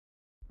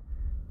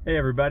Hey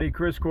everybody,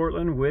 Chris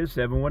Cortland with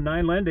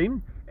 719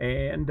 Lending.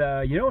 And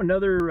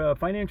another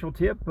financial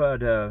tip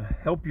to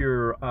help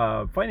your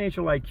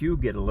financial IQ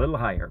get a little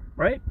higher,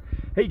 right?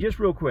 Hey, just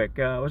real quick,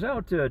 I was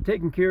out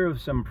taking care of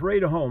some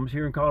parade of homes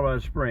here in Colorado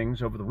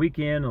Springs over the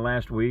weekend and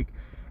last week.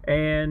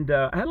 And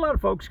I had a lot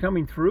of folks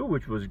coming through,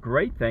 which was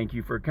great. Thank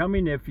you for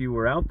coming if you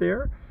were out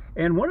there.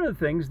 And one of the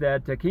things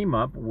that came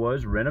up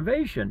was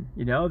renovation.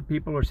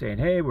 People are saying,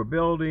 hey, we're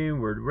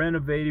building, we're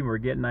renovating, we're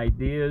getting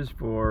ideas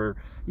for,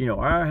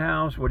 our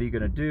house. What are you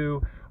going to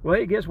do? Well,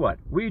 hey, guess what?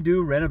 We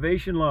do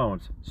renovation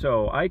loans.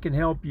 So I can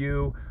help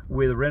you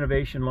with a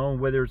renovation loan,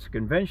 whether it's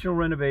conventional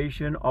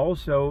renovation,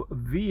 also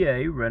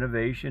VA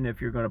renovation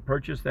if you're going to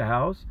purchase the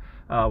house.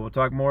 We'll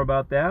talk more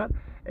about that.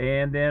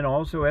 And then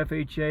also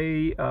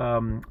FHA,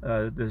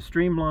 the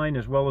streamline,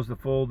 as well as the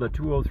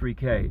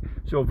 203K.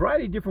 So a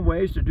variety of different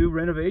ways to do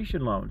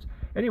renovation loans.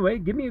 Anyway,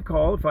 give me a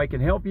call if I can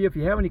help you. If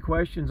you have any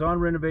questions on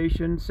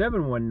renovation,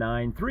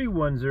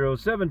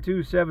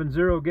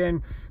 719-310-7270.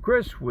 Again,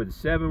 Chris with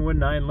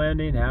 719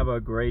 Lending. Have a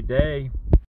great day.